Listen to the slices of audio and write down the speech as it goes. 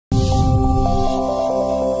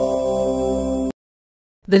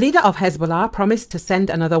The leader of Hezbollah promised to send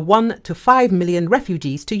another 1 to 5 million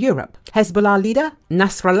refugees to Europe. Hezbollah leader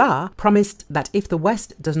Nasrallah promised that if the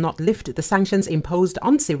West does not lift the sanctions imposed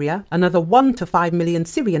on Syria, another 1 to 5 million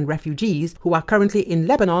Syrian refugees who are currently in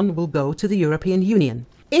Lebanon will go to the European Union.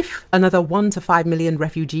 If another 1 to 5 million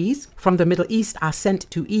refugees from the Middle East are sent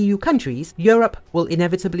to EU countries, Europe will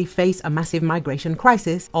inevitably face a massive migration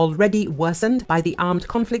crisis already worsened by the armed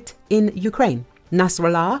conflict in Ukraine.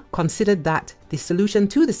 Nasrallah considered that the solution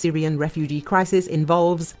to the Syrian refugee crisis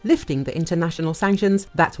involves lifting the international sanctions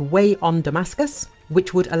that weigh on Damascus,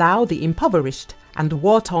 which would allow the impoverished and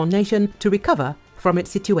war-torn nation to recover from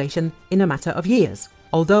its situation in a matter of years.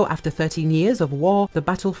 Although after 13 years of war, the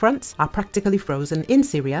battlefronts are practically frozen in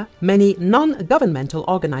Syria, many non-governmental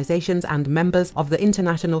organizations and members of the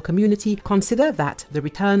international community consider that the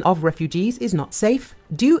return of refugees is not safe,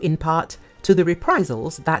 due in part to the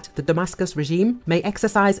reprisals that the Damascus regime may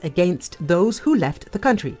exercise against those who left the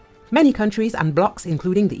country. Many countries and blocs,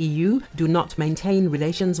 including the EU, do not maintain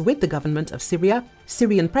relations with the government of Syria.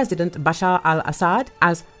 Syrian President Bashar al-Assad,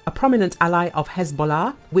 as a prominent ally of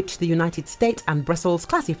Hezbollah, which the United States and Brussels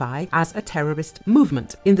classify as a terrorist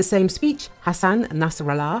movement. In the same speech, Hassan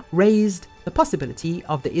Nasrallah raised the possibility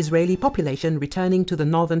of the Israeli population returning to the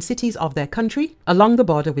northern cities of their country along the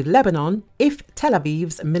border with Lebanon if Tel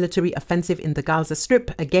Aviv's military offensive in the Gaza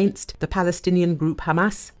Strip against the Palestinian group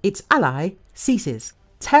Hamas, its ally, ceases.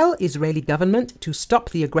 Tell Israeli government to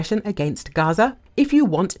stop the aggression against Gaza if you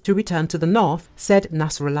want to return to the north, said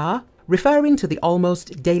Nasrallah, referring to the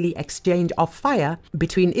almost daily exchange of fire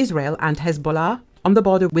between Israel and Hezbollah on the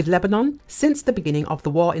border with Lebanon since the beginning of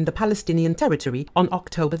the war in the Palestinian territory on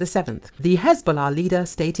October the 7th. The Hezbollah leader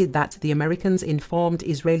stated that the Americans informed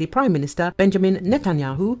Israeli Prime Minister Benjamin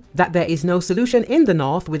Netanyahu that there is no solution in the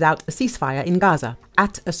north without a ceasefire in Gaza.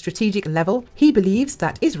 At a strategic level, he believes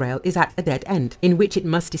that Israel is at a dead end, in which it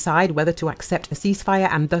must decide whether to accept a ceasefire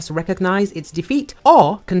and thus recognize its defeat,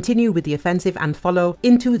 or continue with the offensive and follow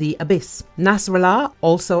into the abyss. Nasrallah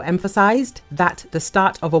also emphasized that the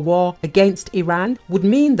start of a war against Iran would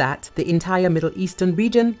mean that the entire Middle Eastern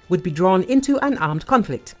region would be drawn into an armed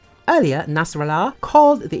conflict. Earlier, Nasrallah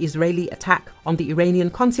called the Israeli attack on the Iranian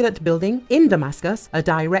consulate building in Damascus a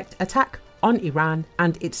direct attack on Iran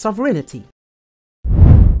and its sovereignty.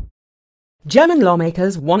 German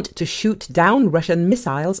lawmakers want to shoot down Russian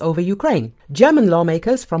missiles over Ukraine. German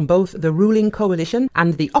lawmakers from both the ruling coalition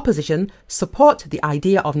and the opposition support the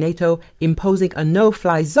idea of NATO imposing a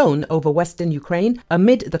no-fly zone over western Ukraine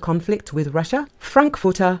amid the conflict with Russia,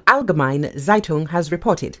 Frankfurter Allgemeine Zeitung has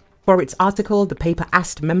reported. For its article, the paper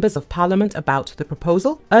asked members of parliament about the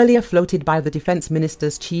proposal, earlier floated by the defense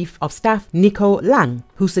minister's chief of staff, Nico Lang,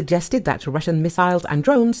 who suggested that Russian missiles and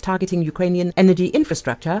drones targeting Ukrainian energy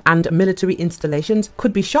infrastructure and military installations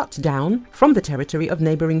could be shot down from the territory of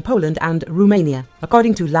neighboring Poland and Romania.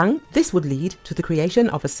 According to Lang, this would lead to the creation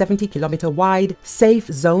of a 70-kilometer wide safe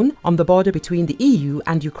zone on the border between the EU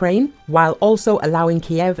and Ukraine, while also allowing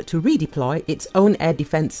Kiev to redeploy its own air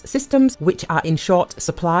defense systems, which are in short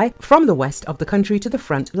supply, from the west of the country to the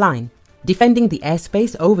front line. Defending the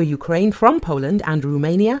airspace over Ukraine from Poland and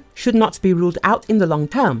Romania should not be ruled out in the long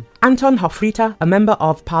term. Anton Hofreiter, a member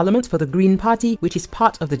of parliament for the Green Party, which is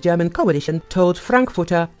part of the German coalition, told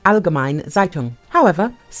Frankfurter Allgemeine Zeitung.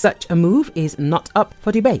 However, such a move is not up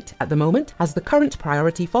for debate at the moment, as the current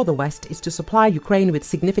priority for the West is to supply Ukraine with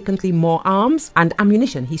significantly more arms and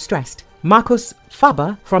ammunition, he stressed. Markus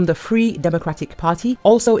Faber from the Free Democratic Party,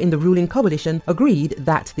 also in the ruling coalition, agreed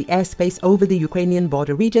that the airspace over the Ukrainian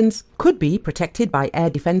border regions could be protected by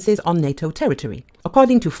air defenses on NATO territory.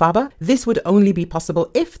 According to Faber, this would only be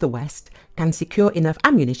possible if the West can secure enough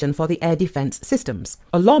ammunition for the air defense systems.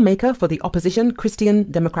 A lawmaker for the opposition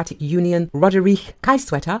Christian Democratic Union, Roderich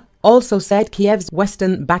Kaiswetter, also said Kiev's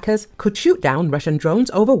western backers could shoot down Russian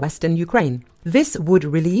drones over western Ukraine. This would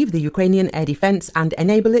relieve the Ukrainian air defense and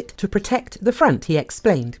enable it to protect the front, he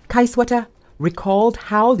explained. Kaiswetter recalled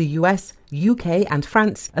how the US, UK and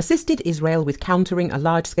France assisted Israel with countering a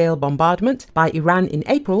large-scale bombardment by Iran in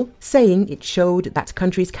April, saying it showed that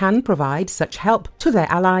countries can provide such help to their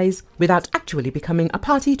allies without actually becoming a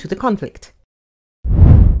party to the conflict.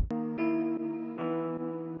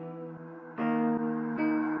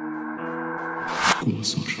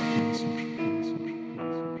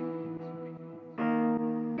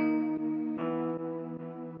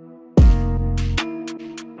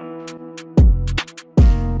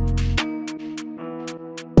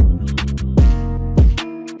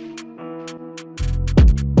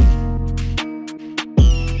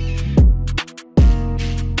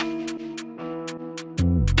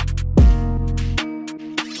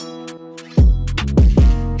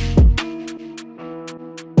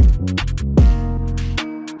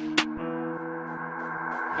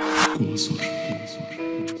 التواصل.